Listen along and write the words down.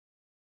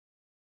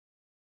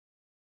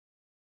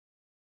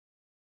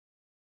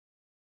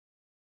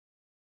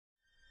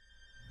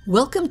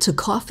Welcome to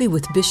Coffee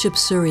with Bishop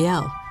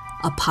Suriel,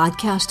 a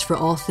podcast for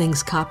all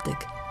things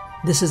Coptic.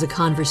 This is a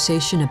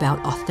conversation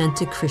about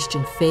authentic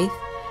Christian faith,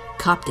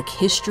 Coptic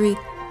history,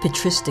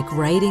 patristic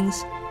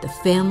writings, the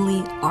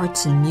family,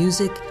 arts and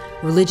music,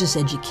 religious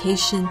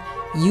education,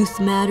 youth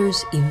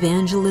matters,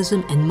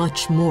 evangelism, and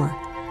much more.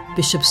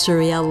 Bishop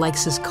Suriel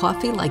likes his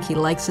coffee like he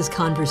likes his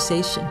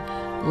conversation,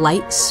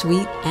 light,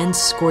 sweet, and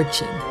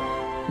scorching.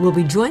 We'll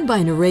be joined by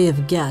an array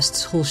of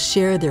guests who'll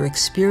share their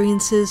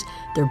experiences,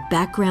 their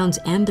backgrounds,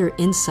 and their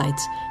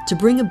insights to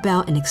bring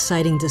about an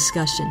exciting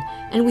discussion,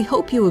 and we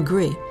hope you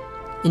agree.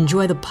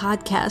 Enjoy the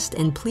podcast,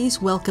 and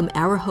please welcome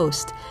our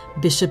host,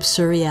 Bishop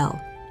Suriel.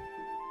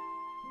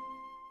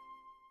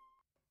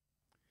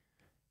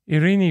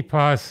 Irini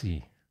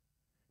Pasi,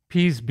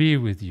 peace be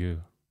with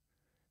you.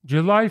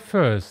 July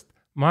 1st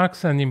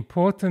marks an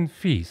important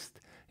feast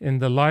in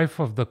the life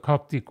of the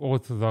Coptic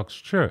Orthodox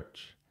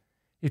Church.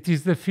 It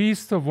is the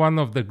feast of one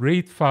of the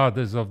great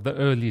fathers of the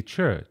early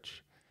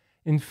church.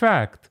 In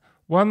fact,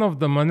 one of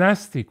the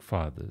monastic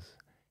fathers.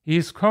 He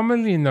is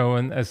commonly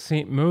known as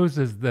Saint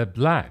Moses the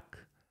Black,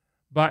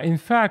 but in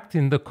fact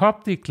in the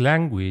Coptic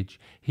language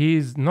he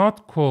is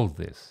not called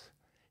this.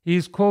 He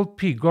is called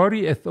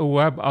Pigori et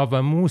Owab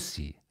Abba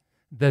Musi,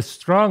 the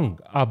strong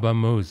Abba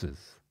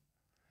Moses.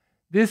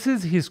 This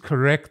is his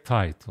correct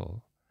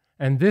title,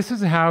 and this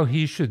is how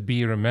he should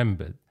be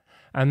remembered,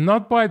 and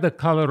not by the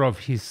color of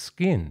his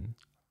skin.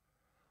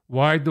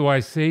 Why do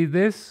I say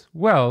this?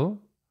 Well,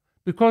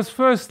 because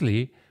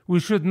firstly, we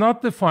should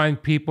not define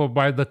people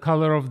by the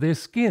color of their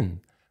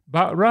skin,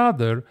 but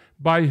rather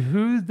by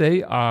who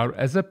they are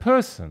as a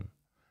person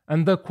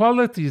and the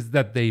qualities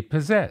that they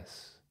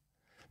possess.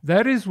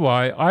 That is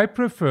why I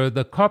prefer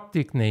the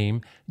Coptic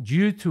name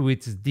due to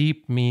its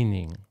deep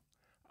meaning.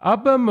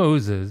 Abba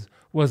Moses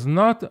was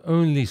not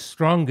only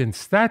strong in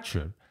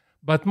stature,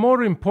 but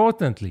more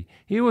importantly,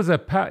 he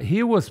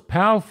was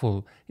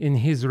powerful in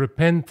his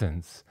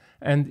repentance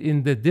and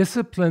in the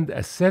disciplined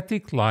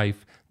ascetic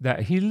life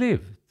that he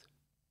lived.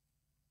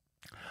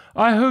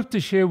 I hope to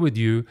share with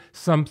you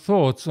some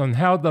thoughts on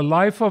how the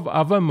life of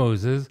Abba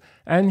Moses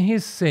and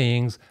his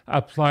sayings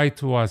apply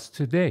to us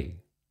today.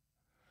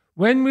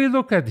 When we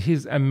look at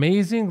his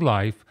amazing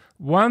life,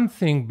 one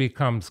thing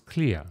becomes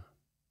clear.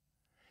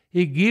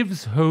 He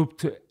gives hope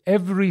to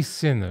every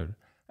sinner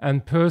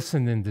and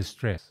person in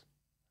distress.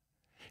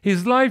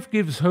 His life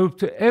gives hope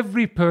to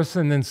every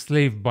person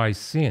enslaved by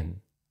sin.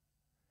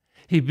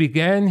 He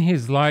began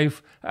his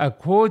life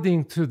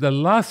according to the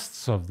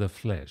lusts of the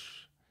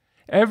flesh.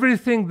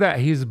 Everything that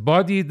his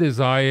body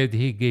desired,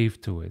 he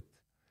gave to it.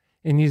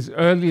 In his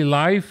early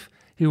life,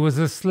 he was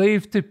a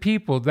slave to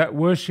people that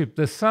worshipped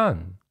the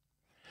sun.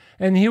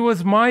 And he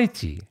was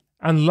mighty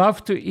and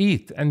loved to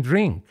eat and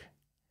drink.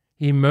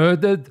 He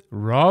murdered,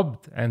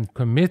 robbed, and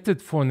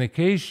committed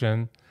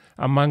fornication,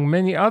 among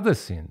many other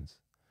sins.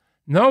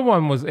 No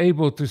one was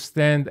able to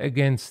stand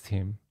against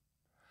him.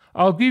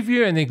 I'll give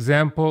you an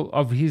example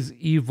of his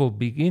evil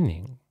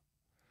beginning.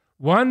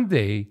 One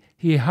day,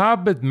 he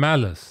harbored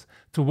malice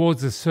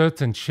towards a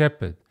certain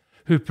shepherd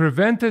who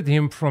prevented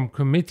him from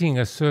committing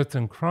a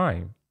certain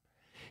crime.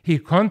 He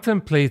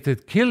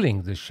contemplated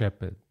killing the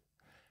shepherd.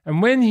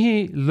 And when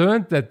he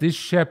learned that this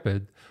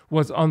shepherd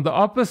was on the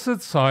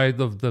opposite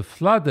side of the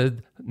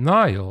flooded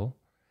Nile,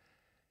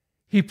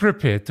 he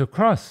prepared to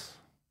cross.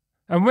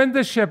 And when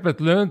the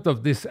shepherd learned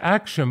of this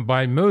action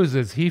by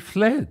Moses, he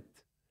fled.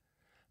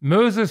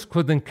 Moses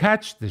couldn't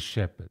catch the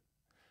shepherd.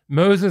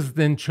 Moses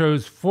then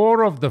chose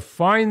 4 of the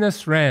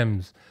finest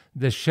rams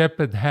the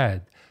shepherd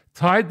had,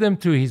 tied them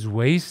to his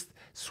waist,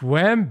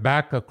 swam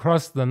back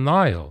across the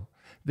Nile,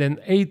 then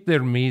ate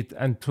their meat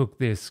and took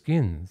their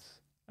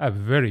skins. A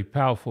very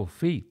powerful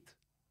feat.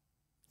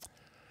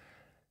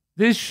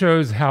 This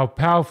shows how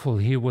powerful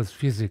he was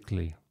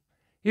physically.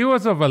 He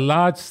was of a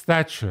large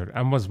stature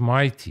and was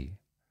mighty.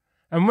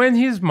 And when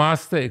his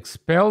master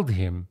expelled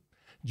him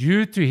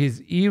due to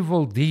his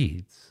evil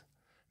deeds,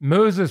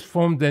 Moses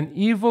formed an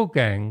evil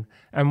gang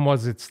and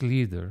was its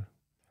leader.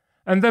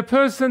 And the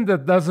person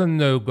that doesn't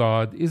know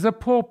God is a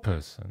poor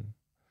person.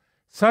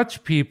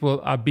 Such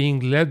people are being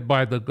led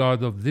by the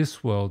god of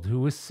this world,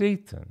 who is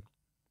Satan.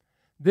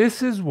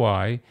 This is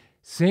why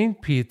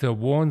St. Peter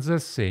warns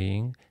us,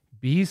 saying,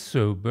 "Be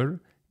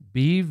sober,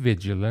 be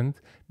vigilant,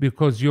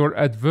 because your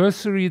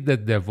adversary, the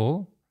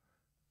devil,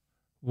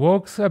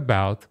 walks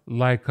about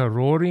like a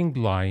roaring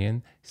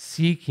lion,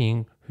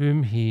 seeking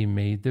whom he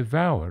may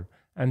devour."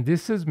 And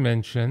this is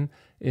mentioned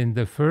in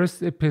the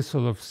first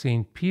epistle of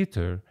St.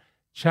 Peter,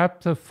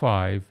 chapter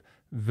 5,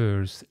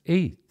 verse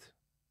 8.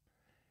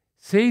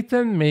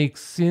 Satan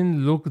makes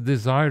sin look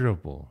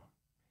desirable.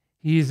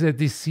 He is a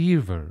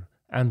deceiver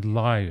and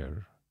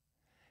liar.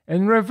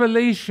 In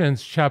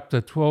Revelations chapter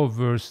 12,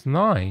 verse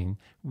 9,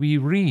 we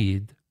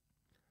read,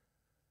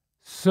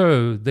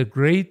 "So the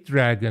great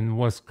dragon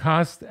was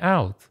cast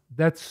out,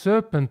 that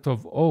serpent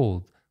of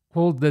old,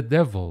 called the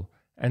devil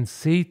and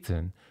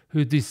Satan,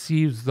 who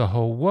deceives the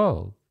whole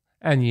world."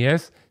 And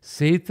yes,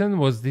 Satan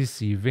was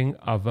deceiving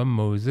Abba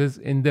Moses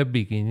in the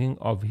beginning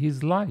of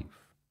his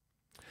life.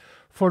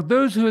 For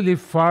those who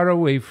live far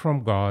away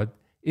from God,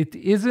 it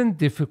isn't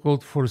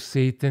difficult for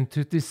Satan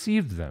to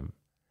deceive them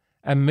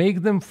and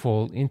make them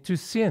fall into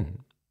sin.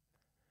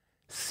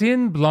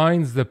 Sin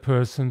blinds the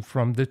person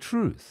from the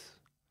truth.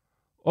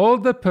 All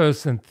the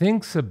person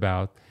thinks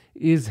about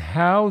is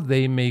how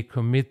they may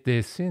commit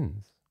their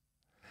sins.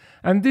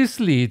 And this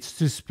leads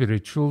to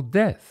spiritual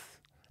death,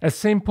 as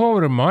St.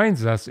 Paul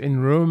reminds us in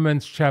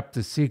Romans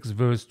chapter 6,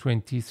 verse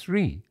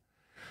 23.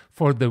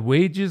 For the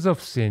wages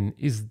of sin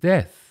is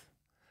death,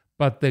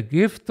 but the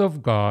gift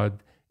of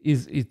God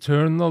is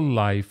eternal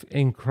life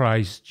in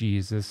Christ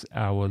Jesus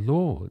our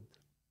Lord.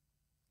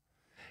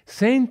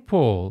 St.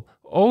 Paul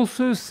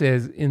also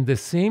says in the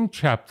same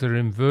chapter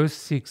in verse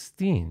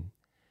 16,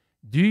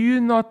 Do you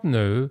not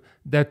know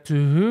that to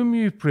whom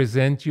you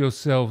present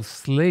yourselves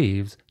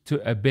slaves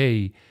to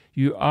obey,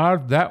 you are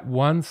that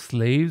one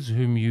slaves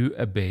whom you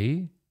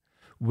obey,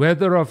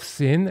 whether of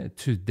sin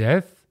to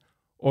death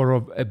or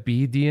of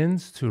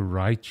obedience to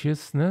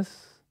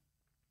righteousness?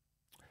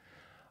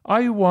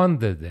 I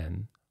wonder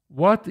then,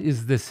 what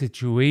is the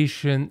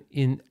situation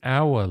in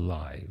our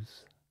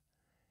lives?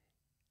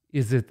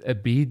 Is it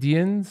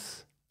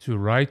obedience to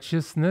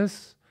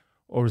righteousness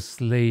or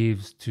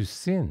slaves to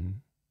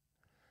sin?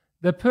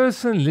 The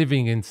person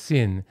living in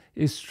sin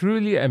is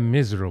truly a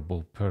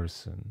miserable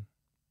person.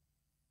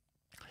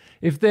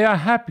 If they are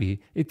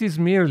happy, it is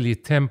merely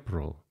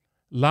temporal,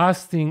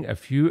 lasting a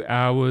few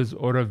hours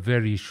or a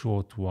very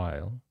short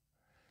while.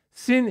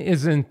 Sin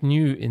isn't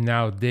new in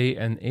our day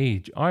and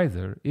age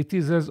either. It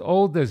is as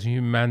old as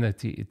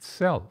humanity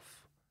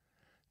itself.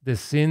 The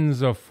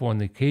sins of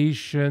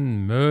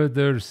fornication,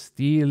 murder,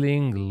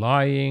 stealing,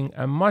 lying,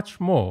 and much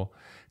more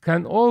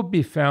can all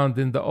be found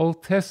in the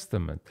Old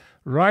Testament,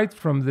 right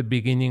from the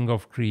beginning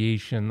of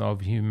creation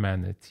of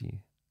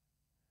humanity.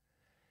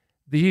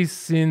 These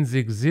sins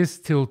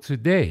exist till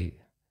today.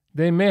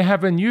 They may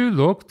have a new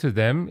look to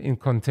them in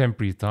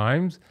contemporary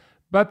times,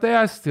 but they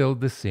are still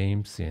the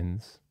same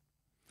sins.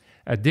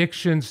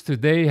 Addictions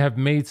today have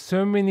made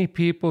so many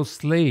people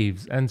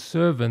slaves and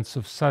servants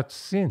of such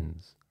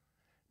sins.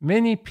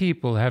 Many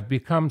people have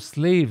become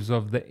slaves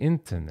of the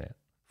internet,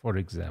 for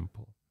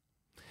example.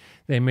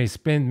 They may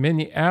spend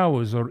many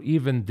hours or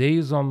even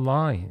days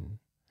online.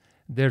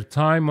 Their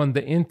time on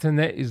the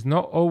internet is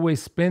not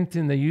always spent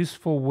in a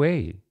useful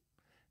way.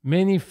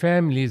 Many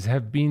families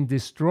have been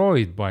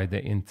destroyed by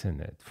the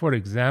internet. For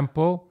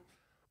example,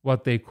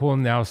 what they call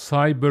now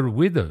cyber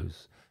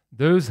widows,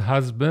 those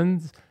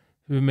husbands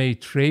who may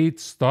trade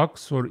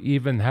stocks or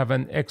even have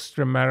an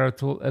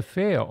extramarital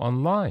affair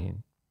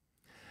online.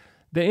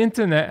 The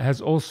internet has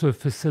also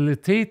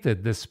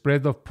facilitated the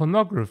spread of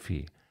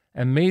pornography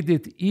and made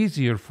it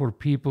easier for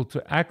people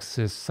to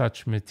access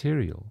such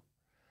material.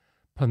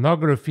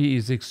 Pornography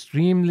is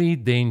extremely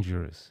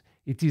dangerous.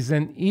 It is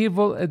an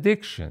evil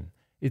addiction.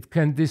 It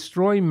can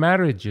destroy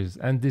marriages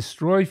and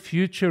destroy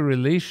future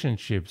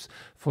relationships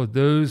for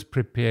those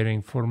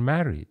preparing for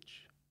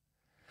marriage.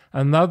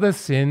 Another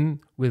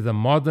sin with a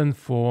modern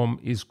form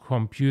is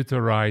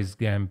computerized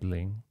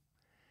gambling.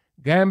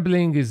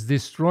 Gambling is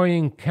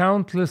destroying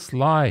countless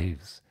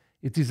lives.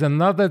 It is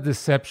another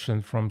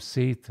deception from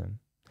Satan.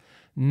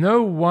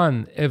 No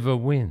one ever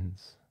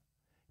wins.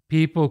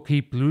 People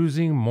keep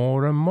losing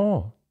more and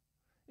more.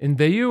 In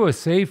the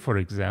USA, for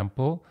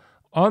example,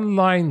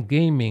 online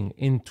gaming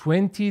in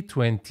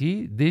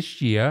 2020,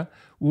 this year,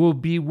 will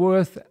be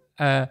worth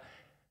a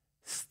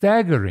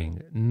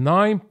staggering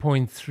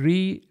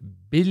 $9.3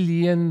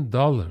 billion.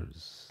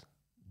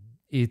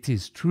 It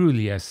is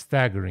truly a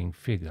staggering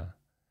figure.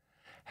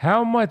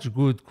 How much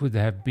good could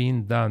have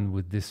been done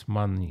with this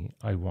money,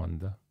 I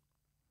wonder?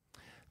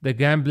 The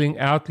gambling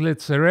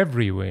outlets are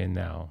everywhere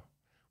now.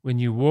 When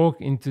you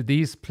walk into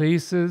these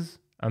places,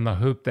 and I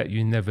hope that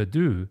you never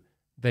do,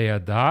 they are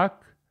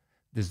dark.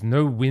 There's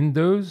no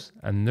windows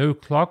and no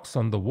clocks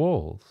on the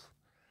walls.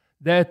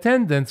 The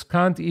attendants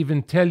can't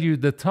even tell you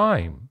the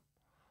time.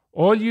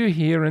 All you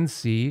hear and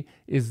see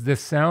is the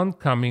sound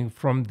coming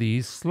from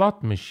these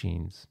slot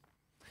machines.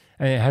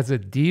 And it has a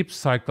deep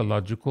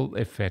psychological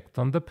effect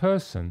on the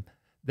person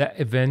that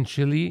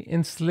eventually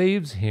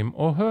enslaves him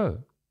or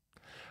her.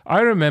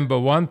 I remember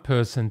one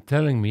person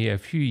telling me a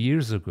few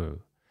years ago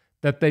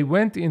that they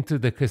went into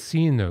the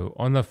casino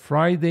on a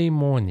Friday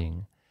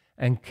morning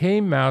and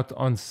came out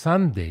on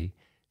Sunday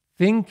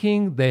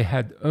thinking they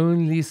had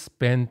only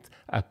spent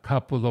a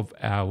couple of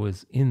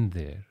hours in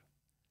there.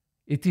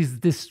 It is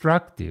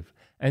destructive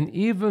and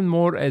even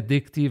more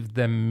addictive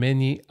than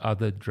many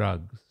other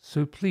drugs,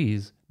 so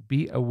please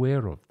be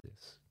aware of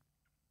this.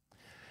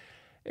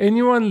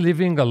 Anyone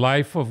living a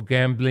life of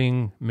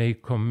gambling may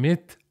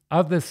commit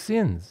other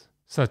sins,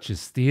 such as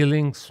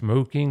stealing,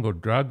 smoking, or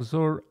drugs,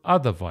 or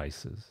other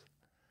vices.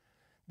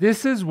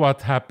 This is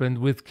what happened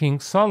with King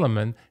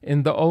Solomon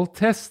in the Old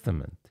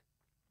Testament.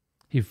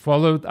 He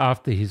followed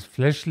after his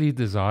fleshly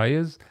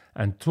desires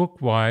and took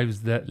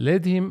wives that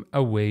led him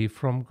away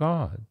from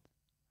God.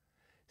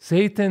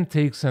 Satan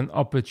takes an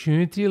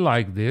opportunity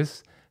like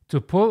this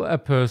to pull a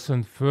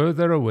person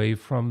further away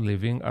from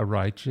living a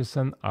righteous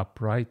and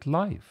upright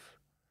life.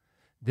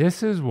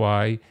 This is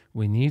why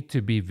we need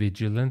to be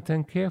vigilant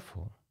and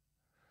careful.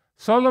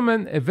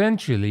 Solomon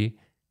eventually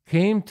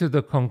came to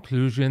the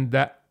conclusion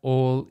that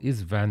all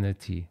is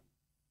vanity.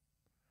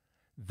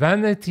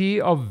 Vanity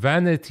of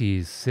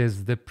vanities,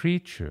 says the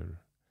preacher.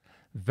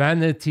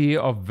 Vanity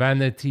of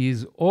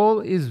vanities, all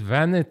is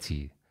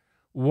vanity.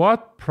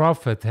 What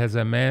profit has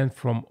a man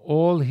from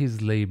all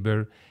his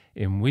labor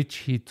in which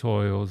he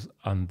toils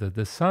under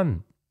the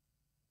sun?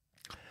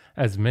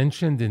 As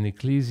mentioned in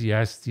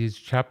Ecclesiastes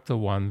chapter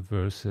 1,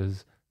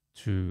 verses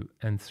 2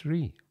 and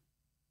 3.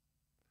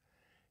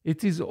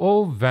 It is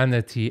all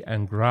vanity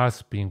and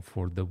grasping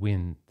for the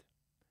wind.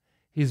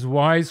 His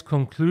wise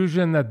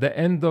conclusion at the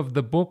end of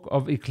the book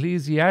of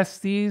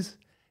Ecclesiastes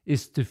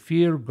is to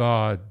fear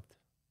God.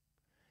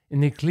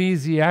 In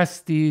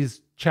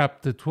Ecclesiastes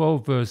chapter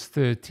 12, verse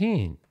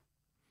 13,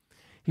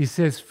 he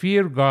says,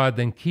 "Fear God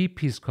and keep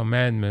his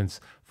commandments,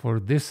 for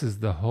this is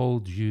the whole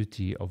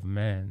duty of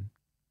man."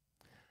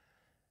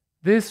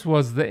 This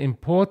was the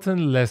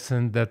important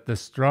lesson that the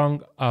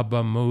strong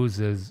Abba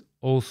Moses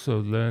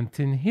also learnt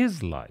in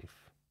his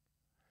life.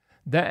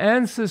 The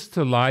answers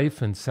to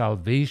life and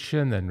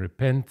salvation and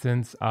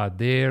repentance are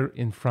there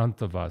in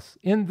front of us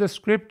in the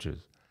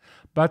scriptures.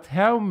 But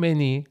how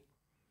many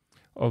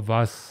of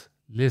us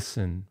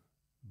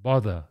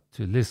bother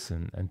to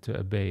listen and to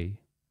obey?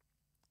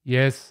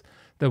 Yes,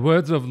 the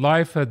words of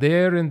life are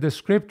there in the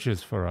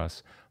scriptures for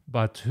us,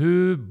 but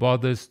who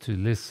bothers to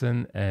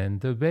listen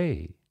and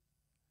obey?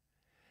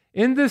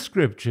 In the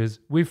scriptures,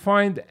 we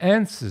find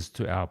answers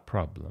to our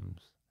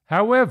problems.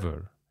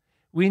 However,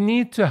 we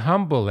need to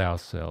humble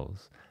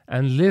ourselves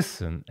and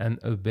listen and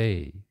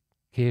obey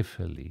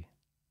carefully.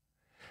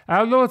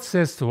 Our Lord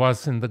says to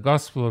us in the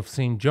Gospel of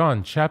St.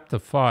 John, chapter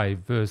 5,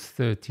 verse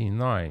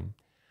 39,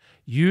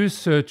 "You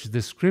search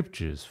the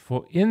scriptures,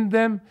 for in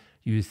them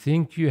you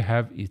think you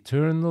have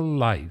eternal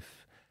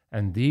life,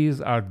 and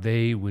these are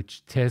they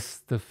which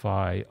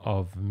testify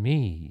of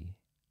me."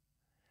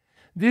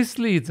 This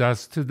leads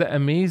us to the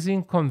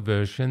amazing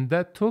conversion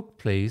that took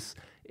place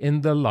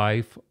in the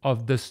life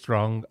of the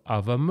strong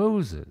Abba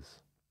Moses.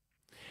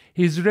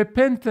 His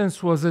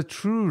repentance was a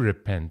true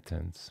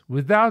repentance,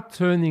 without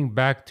turning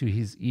back to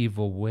his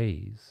evil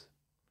ways.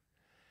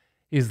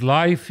 His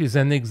life is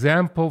an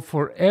example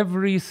for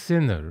every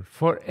sinner,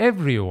 for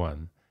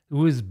everyone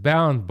who is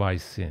bound by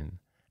sin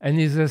and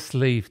is a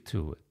slave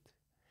to it.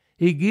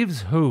 He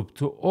gives hope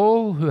to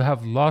all who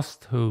have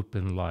lost hope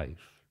in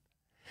life.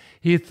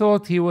 He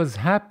thought he was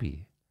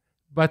happy,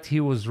 but he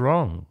was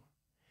wrong.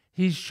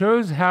 He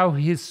shows how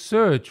his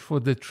search for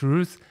the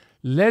truth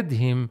led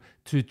him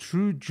to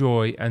true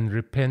joy and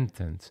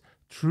repentance,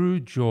 true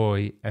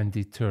joy and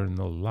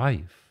eternal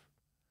life.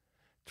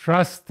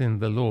 Trust in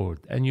the Lord,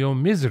 and your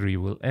misery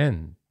will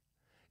end.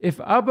 If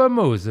Abba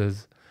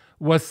Moses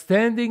was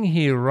standing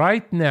here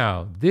right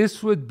now,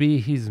 this would be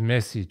his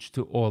message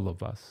to all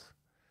of us.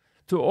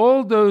 To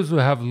all those who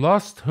have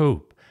lost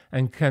hope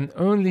and can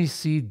only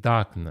see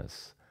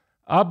darkness,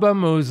 Abba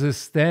Moses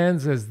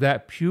stands as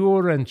that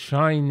pure and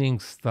shining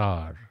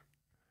star.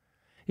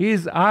 He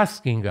is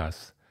asking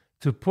us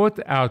to put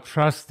our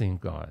trust in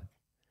God.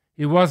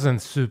 He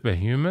wasn't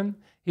superhuman.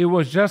 He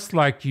was just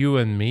like you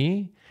and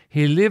me.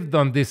 He lived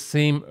on this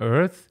same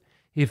earth.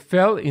 He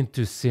fell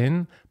into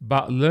sin,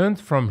 but learned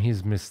from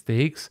his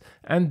mistakes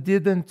and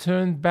didn't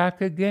turn back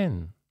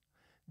again.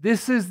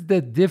 This is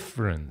the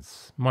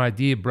difference, my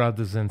dear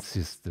brothers and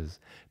sisters,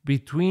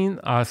 between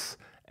us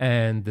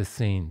and the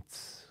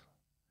saints.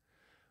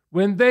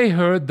 When they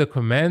heard the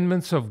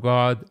commandments of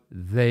God,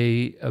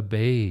 they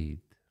obeyed.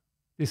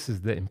 This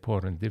is the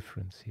important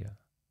difference here.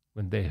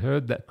 When they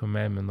heard that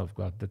commandment of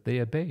God, that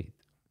they obeyed.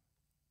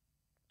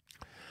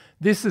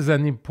 This is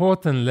an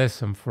important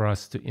lesson for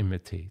us to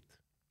imitate.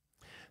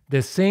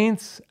 The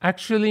saints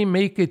actually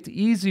make it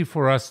easy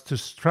for us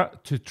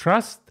to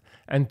trust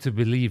and to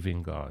believe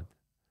in God.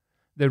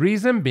 The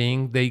reason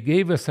being, they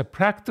gave us a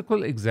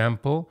practical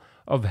example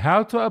of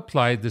how to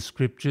apply the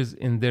scriptures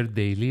in their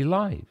daily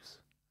lives.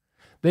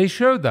 They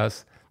showed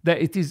us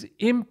that it is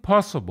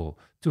impossible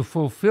to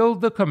fulfill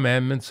the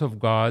commandments of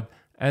God,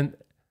 and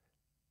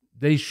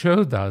they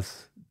showed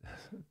us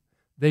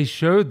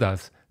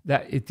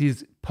that it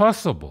is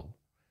possible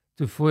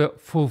to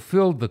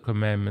fulfill the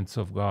commandments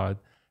of God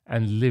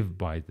and live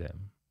by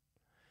them.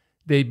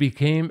 They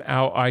became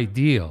our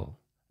ideal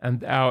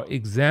and our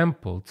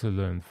example to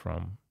learn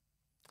from.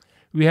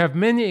 We have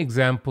many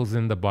examples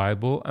in the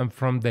Bible and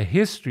from the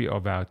history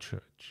of our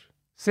church.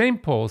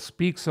 St. Paul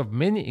speaks of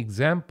many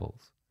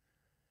examples.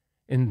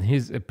 In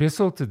his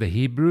epistle to the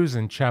Hebrews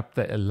in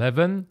chapter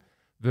 11,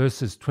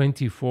 verses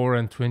 24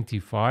 and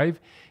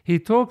 25, he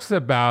talks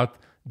about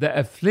the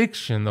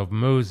affliction of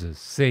Moses,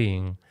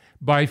 saying,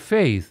 "By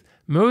faith,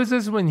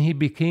 Moses, when he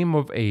became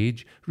of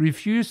age,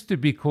 refused to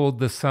be called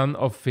the son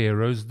of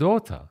Pharaoh's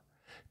daughter,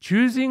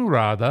 choosing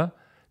rather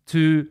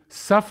to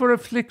suffer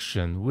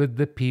affliction with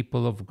the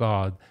people of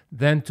God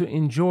than to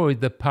enjoy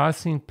the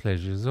passing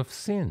pleasures of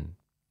sin."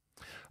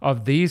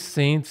 Of these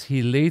saints,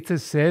 he later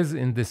says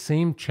in the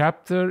same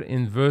chapter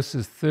in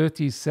verses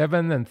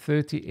 37 and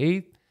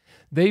 38,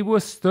 They were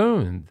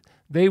stoned,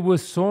 they were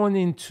sawn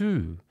in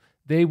two,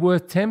 they were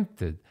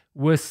tempted,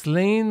 were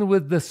slain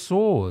with the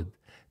sword.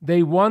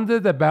 They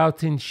wandered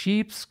about in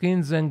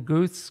sheepskins and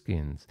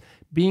goatskins,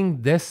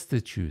 being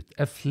destitute,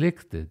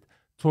 afflicted,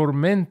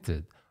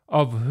 tormented,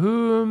 of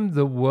whom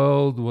the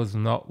world was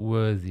not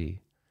worthy.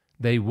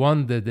 They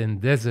wandered in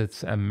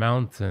deserts and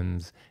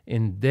mountains,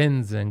 in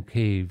dens and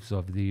caves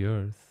of the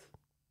earth.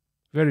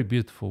 Very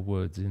beautiful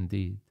words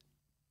indeed.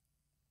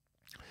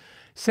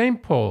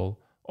 St. Paul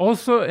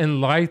also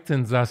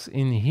enlightens us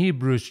in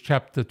Hebrews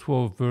chapter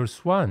 12,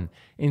 verse 1,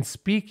 in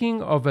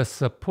speaking of a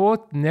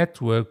support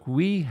network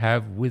we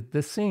have with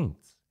the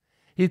saints.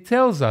 He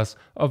tells us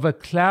of a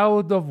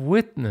cloud of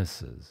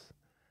witnesses.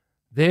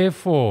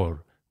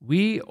 Therefore,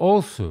 we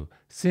also,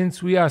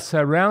 since we are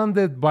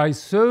surrounded by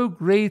so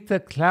great a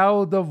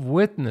cloud of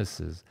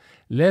witnesses,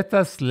 let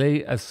us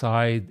lay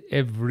aside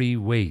every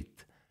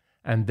weight,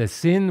 and the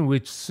sin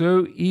which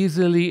so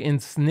easily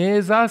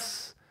ensnares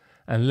us,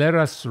 and let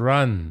us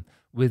run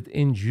with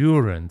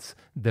endurance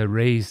the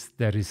race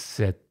that is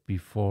set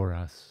before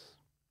us.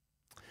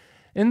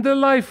 In the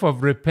life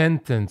of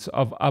repentance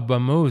of Abba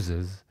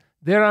Moses,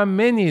 there are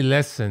many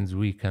lessons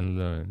we can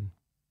learn.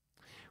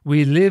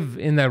 We live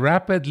in a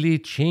rapidly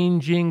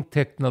changing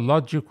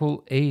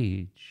technological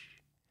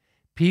age.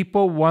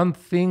 People want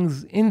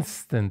things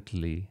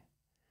instantly.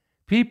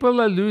 People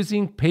are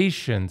losing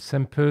patience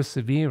and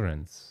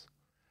perseverance.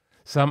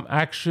 Some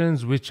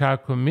actions which are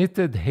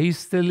committed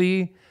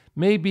hastily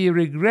may be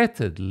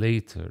regretted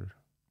later.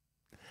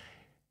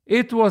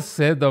 It was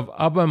said of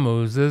Abba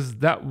Moses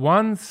that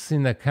once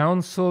in a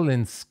council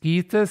in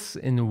Sketis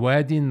in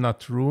Wadi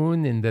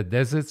Natrun in the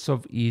deserts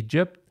of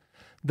Egypt,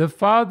 the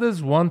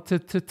fathers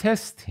wanted to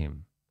test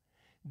him.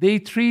 They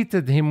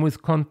treated him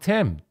with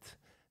contempt.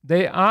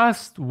 They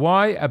asked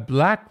why a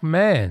black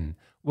man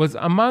was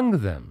among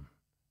them.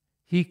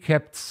 He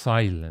kept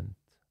silent.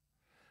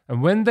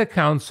 And when the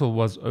council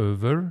was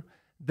over,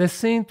 the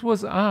saint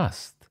was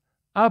asked,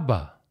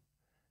 "Abba,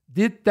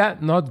 did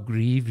that not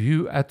grieve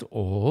you at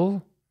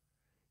all?"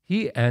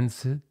 He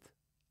answered,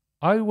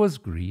 "I was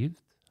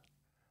grieved,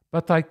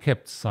 but I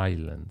kept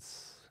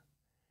silence."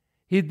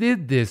 He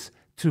did this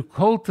to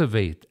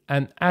cultivate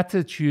an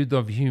attitude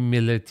of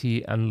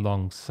humility and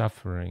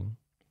long-suffering.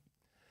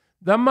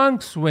 The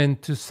monks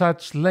went to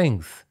such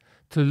length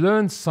to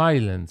learn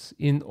silence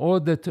in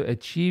order to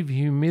achieve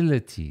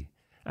humility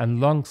and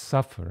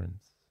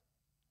long-sufferance.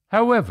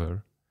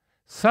 However,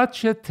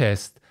 such a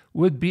test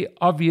would be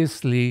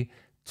obviously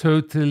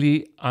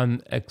totally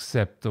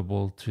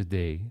unacceptable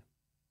today.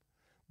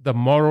 The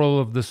moral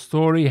of the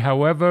story,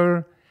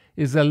 however,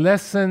 is a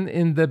lesson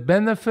in the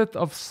benefit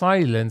of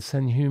silence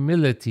and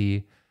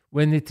humility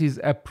when it is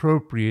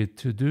appropriate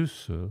to do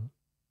so.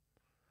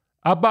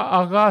 Abba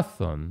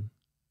Agathon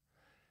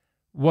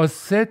was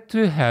said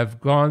to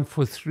have gone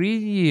for 3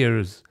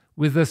 years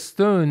with a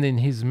stone in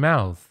his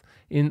mouth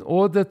in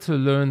order to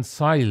learn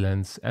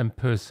silence and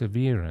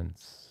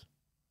perseverance.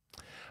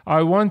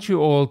 I want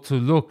you all to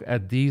look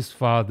at these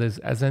fathers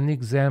as an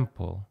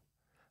example.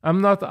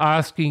 I'm not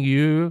asking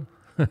you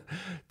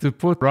to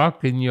put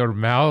rock in your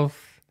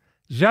mouth.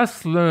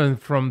 Just learn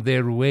from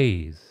their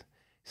ways.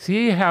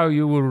 See how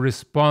you will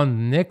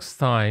respond next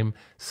time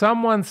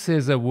someone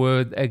says a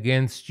word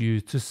against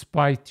you to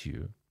spite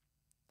you.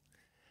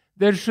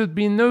 There should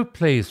be no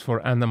place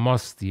for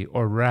animosity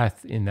or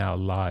wrath in our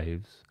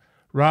lives.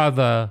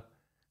 Rather,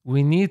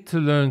 we need to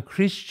learn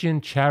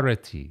Christian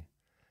charity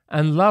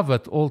and love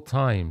at all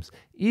times,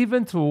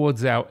 even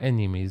towards our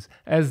enemies,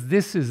 as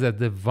this is a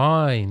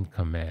divine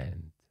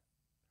command.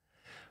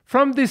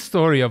 From this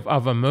story of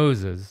Abba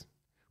Moses,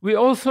 we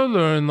also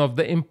learn of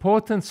the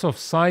importance of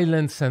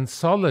silence and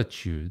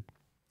solitude.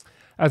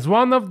 As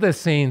one of the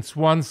saints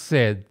once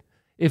said,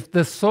 if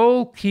the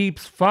soul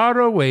keeps far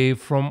away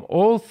from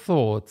all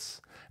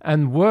thoughts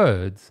and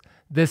words,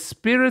 the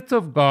Spirit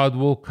of God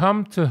will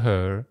come to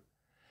her,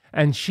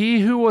 and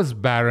she who was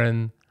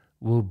barren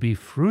will be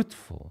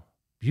fruitful.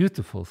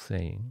 Beautiful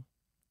saying.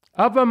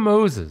 Abba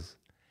Moses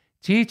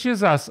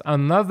teaches us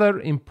another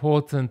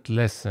important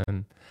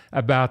lesson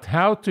about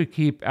how to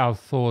keep our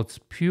thoughts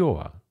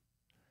pure.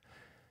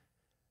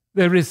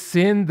 There is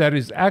sin that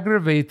is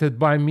aggravated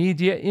by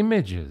media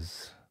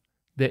images.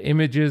 The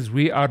images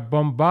we are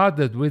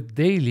bombarded with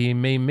daily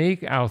may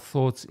make our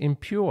thoughts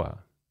impure.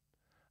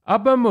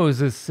 Abba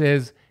Moses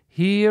says,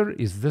 here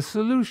is the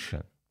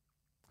solution.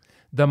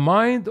 The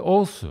mind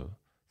also,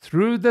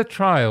 through the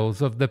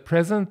trials of the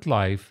present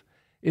life,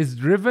 is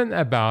driven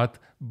about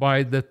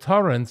by the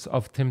torrents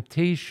of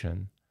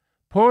temptation,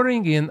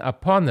 pouring in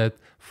upon it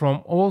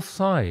from all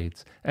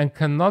sides, and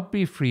cannot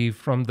be free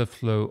from the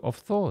flow of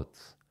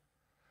thoughts.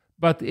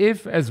 But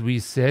if, as we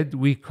said,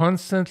 we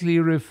constantly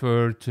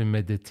refer to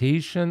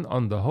meditation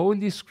on the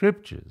Holy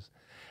Scriptures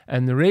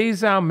and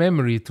raise our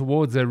memory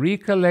towards a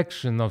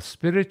recollection of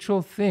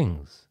spiritual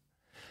things,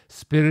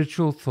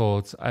 spiritual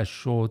thoughts are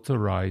sure to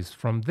rise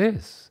from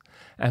this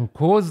and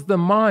cause the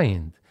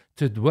mind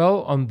to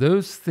dwell on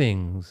those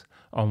things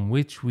on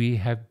which we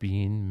have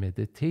been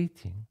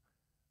meditating.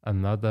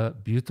 Another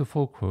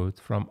beautiful quote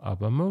from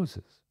Abba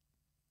Moses.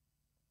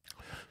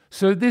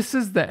 So this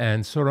is the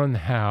answer on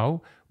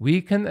how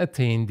we can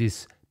attain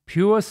this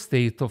pure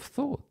state of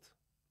thought.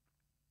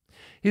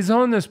 His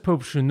Holiness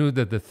Pope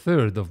Shenouda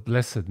III of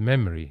blessed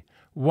memory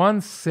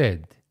once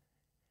said,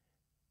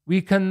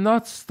 "We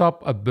cannot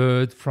stop a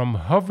bird from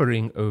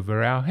hovering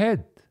over our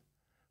head,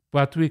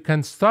 but we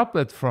can stop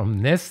it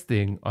from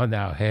nesting on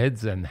our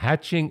heads and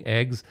hatching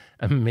eggs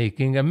and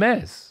making a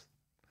mess.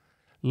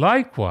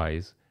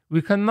 Likewise,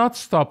 we cannot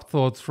stop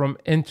thoughts from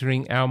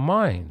entering our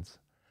minds,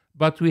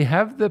 but we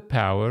have the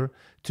power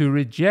to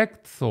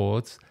reject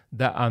thoughts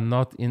that are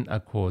not in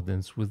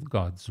accordance with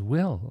God's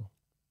will."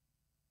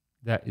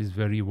 That is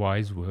very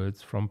wise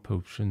words from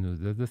Pope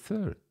Shenouda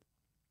III.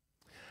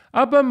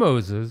 Abba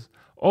Moses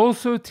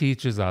also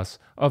teaches us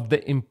of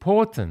the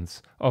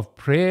importance of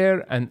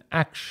prayer and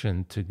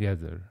action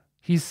together.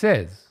 He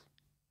says,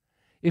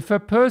 "If a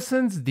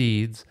person's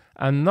deeds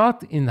are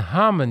not in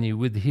harmony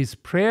with his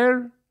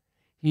prayer,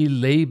 he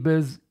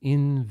labors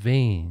in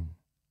vain."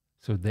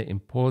 So the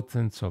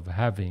importance of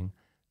having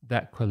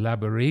that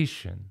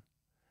collaboration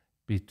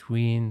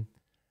between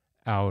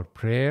our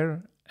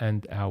prayer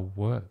and our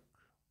work.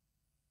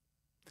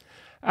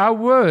 Our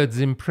words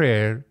in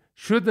prayer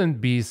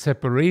shouldn't be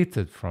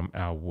separated from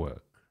our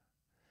work.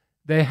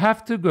 They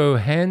have to go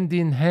hand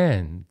in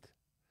hand.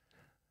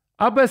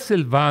 Abba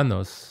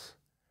Silvanus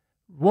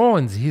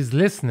warns his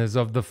listeners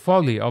of the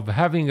folly of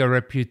having a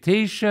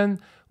reputation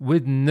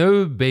with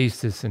no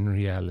basis in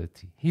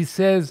reality. He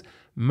says,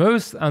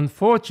 "Most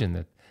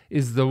unfortunate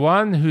is the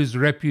one whose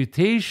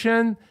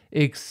reputation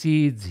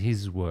exceeds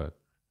his work."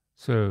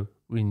 So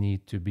we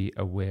need to be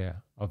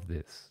aware of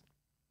this.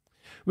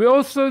 We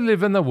also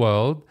live in a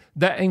world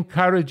that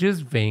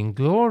encourages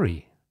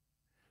vainglory.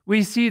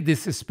 We see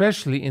this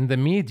especially in the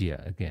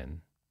media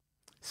again.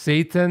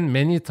 Satan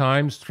many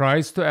times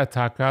tries to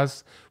attack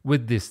us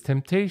with this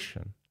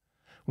temptation.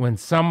 When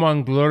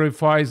someone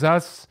glorifies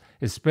us,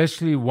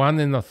 especially one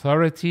in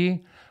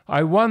authority,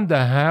 I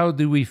wonder how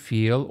do we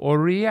feel or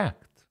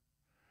react.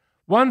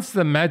 Once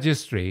the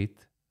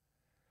magistrate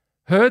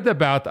heard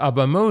about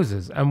Abba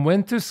Moses and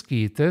went to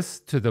Scetis,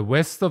 to the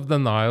west of the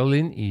Nile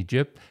in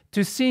Egypt,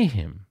 to see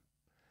him.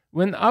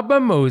 When Abba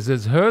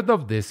Moses heard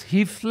of this,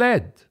 he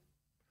fled.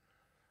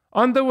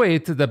 On the way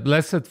to the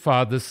Blessed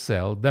Father's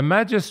cell, the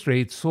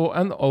magistrate saw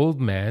an old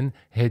man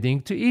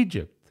heading to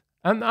Egypt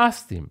and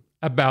asked him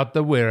about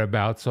the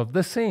whereabouts of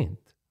the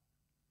saint.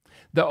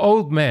 The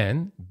old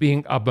man,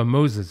 being Abba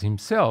Moses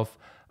himself,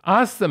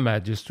 asked the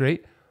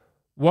magistrate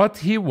what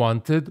he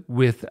wanted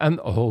with an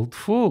old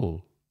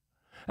fool.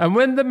 And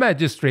when the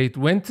magistrate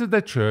went to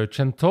the church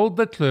and told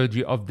the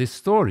clergy of this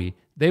story,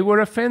 they were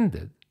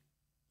offended.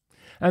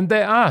 And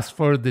they asked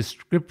for a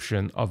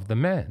description of the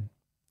man.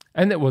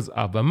 And it was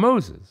Abba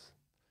Moses.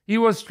 He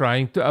was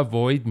trying to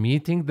avoid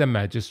meeting the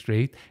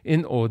magistrate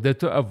in order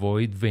to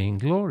avoid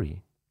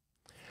vainglory.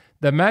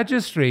 The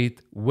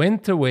magistrate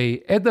went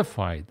away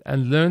edified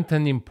and learned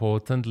an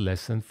important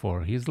lesson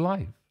for his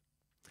life.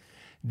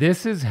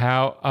 This is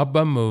how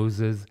Abba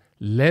Moses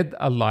led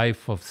a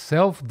life of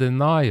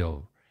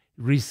self-denial,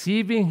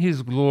 receiving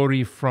his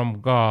glory from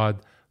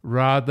God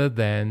rather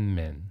than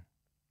men.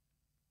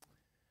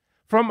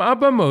 From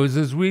Abba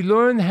Moses, we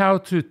learn how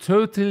to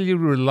totally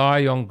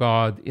rely on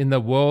God in a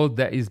world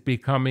that is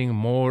becoming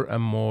more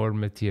and more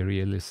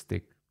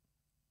materialistic.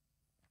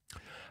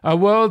 A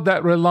world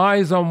that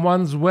relies on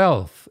one's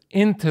wealth,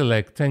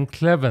 intellect, and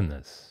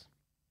cleverness.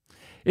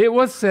 It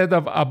was said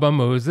of Abba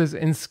Moses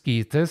in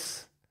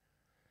Scetis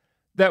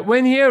that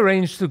when he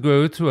arranged to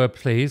go to a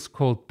place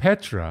called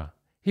Petra,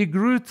 he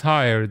grew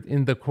tired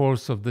in the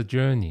course of the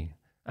journey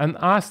and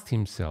asked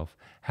himself,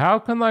 "How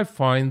can I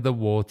find the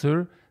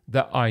water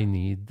that I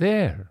need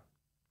there?"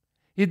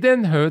 He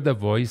then heard a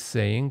voice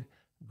saying,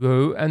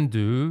 "Go and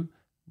do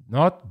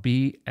not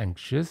be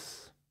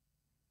anxious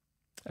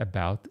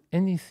about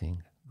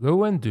anything."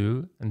 Go and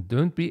do, and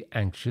don't be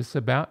anxious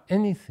about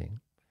anything.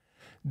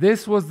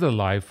 This was the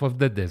life of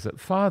the Desert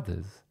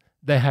Fathers.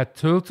 They had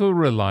total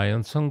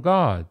reliance on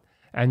God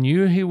and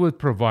knew He would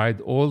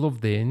provide all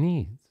of their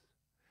needs.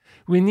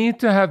 We need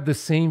to have the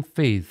same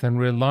faith and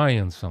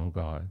reliance on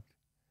God.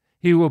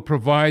 He will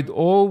provide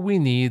all we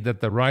need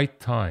at the right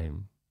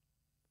time.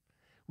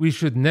 We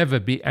should never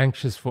be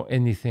anxious for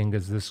anything,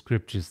 as the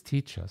scriptures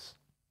teach us.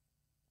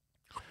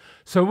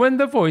 So when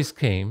the voice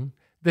came,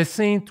 the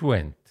saint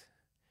went.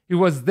 He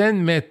was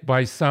then met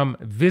by some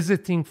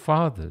visiting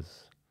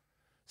fathers.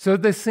 So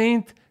the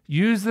saint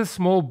used a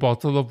small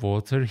bottle of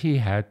water he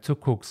had to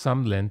cook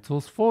some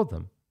lentils for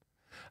them.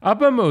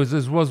 Abba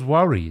Moses was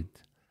worried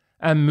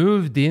and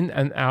moved in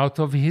and out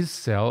of his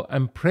cell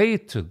and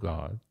prayed to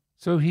God.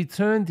 So he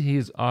turned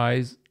his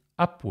eyes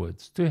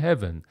upwards to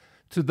heaven,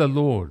 to the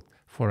Lord,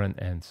 for an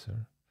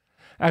answer.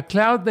 A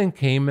cloud then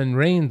came and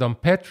rained on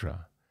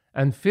Petra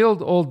and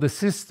filled all the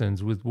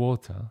cisterns with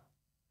water.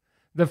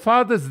 The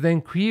fathers then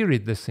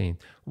queried the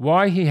saint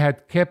why he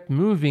had kept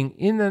moving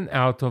in and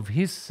out of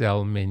his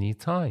cell many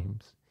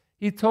times.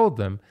 He told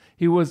them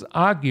he was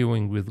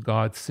arguing with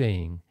God,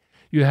 saying,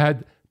 "You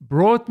had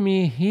brought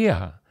me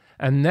here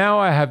and now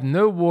I have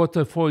no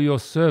water for your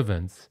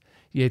servants."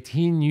 Yet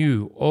he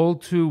knew all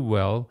too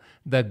well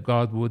that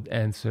God would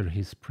answer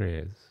his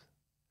prayers.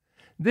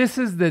 This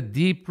is the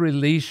deep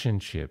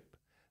relationship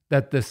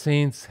that the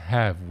saints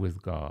have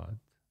with God.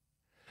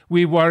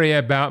 We worry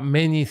about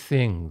many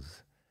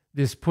things.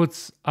 This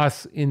puts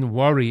us in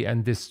worry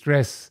and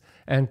distress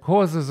and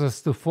causes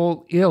us to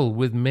fall ill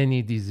with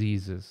many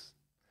diseases.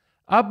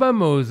 Abba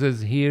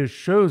Moses here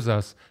shows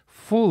us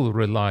full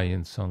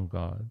reliance on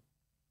God.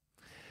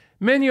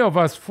 Many of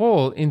us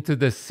fall into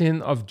the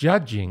sin of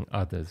judging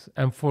others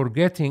and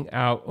forgetting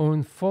our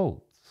own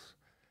faults.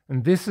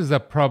 And this is a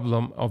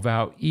problem of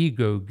our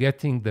ego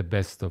getting the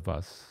best of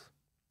us.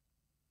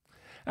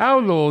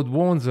 Our Lord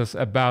warns us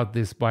about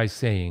this by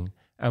saying,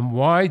 "And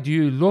why do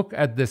you look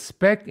at the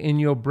speck in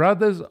your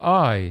brother's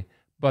eye,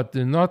 but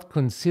do not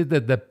consider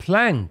the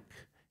plank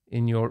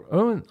in your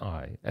own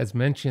eye," as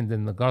mentioned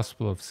in the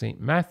Gospel of St.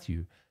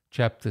 Matthew,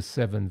 chapter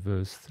 7,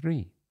 verse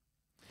 3.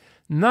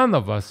 None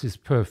of us is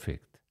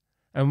perfect,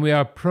 and we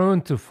are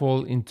prone to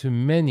fall into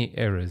many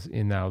errors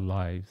in our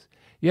lives.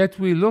 Yet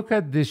we look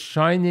at this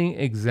shining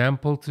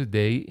example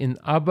today in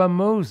Abba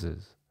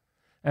Moses,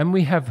 and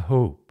we have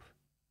hope.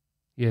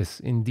 Yes,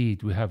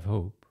 indeed, we have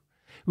hope.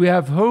 We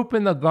have hope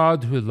in a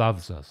God who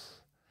loves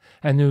us,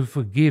 and who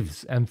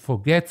forgives and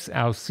forgets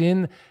our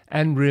sin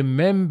and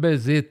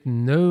remembers it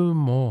no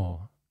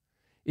more.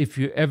 If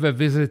you ever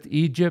visit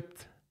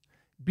Egypt,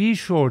 be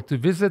sure to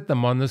visit the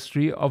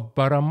monastery of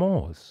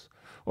Baramos,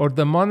 or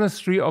the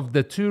monastery of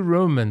the two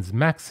Romans,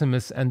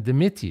 Maximus and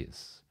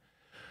Domitius,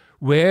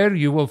 where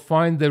you will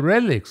find the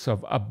relics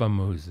of Abba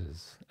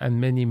Moses, and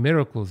many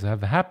miracles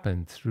have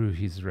happened through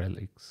his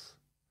relics.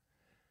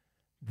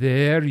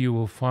 There you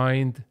will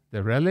find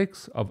the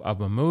relics of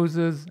Abba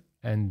Moses,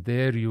 and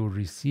there you will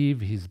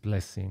receive his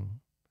blessing.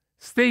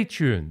 Stay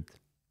tuned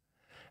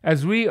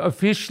as we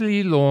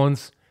officially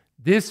launch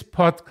this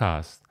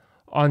podcast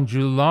on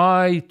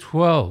July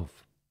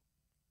 12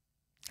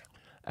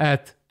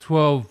 at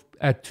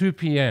 2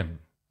 p.m.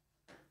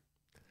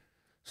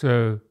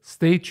 So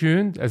stay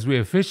tuned as we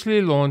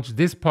officially launch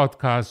this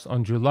podcast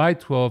on July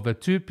 12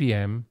 at 2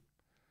 p.m.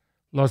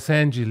 Los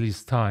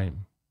Angeles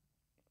time.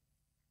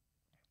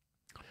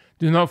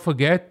 Do not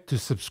forget to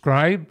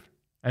subscribe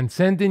and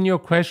send in your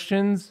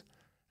questions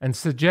and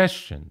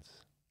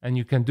suggestions. And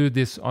you can do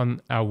this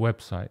on our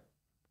website,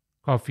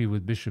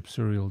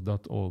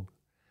 coffeewithbishopsuriel.org.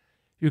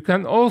 You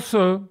can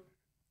also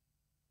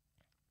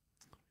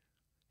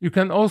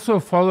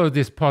follow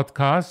this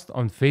podcast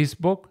on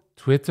Facebook,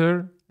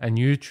 Twitter, and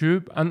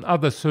YouTube, and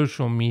other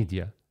social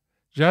media.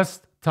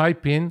 Just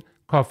type in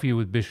Coffee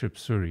with Bishop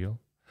Suriel,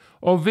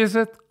 or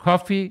visit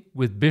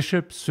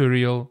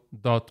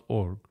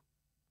coffeewithbishopsuriel.org.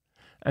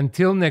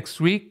 Until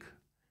next week,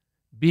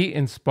 be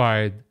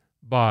inspired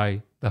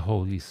by the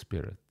Holy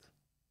Spirit.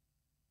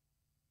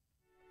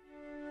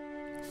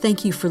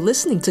 Thank you for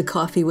listening to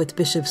Coffee with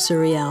Bishop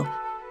Suriel,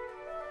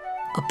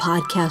 a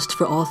podcast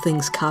for all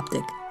things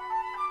Coptic.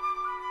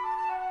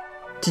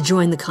 To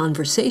join the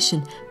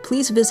conversation,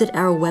 please visit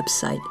our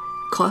website,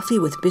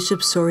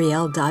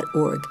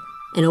 coffeewithbishopsuriel.org.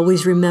 And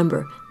always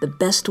remember, the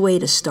best way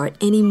to start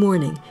any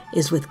morning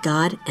is with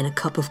God and a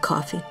cup of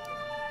coffee.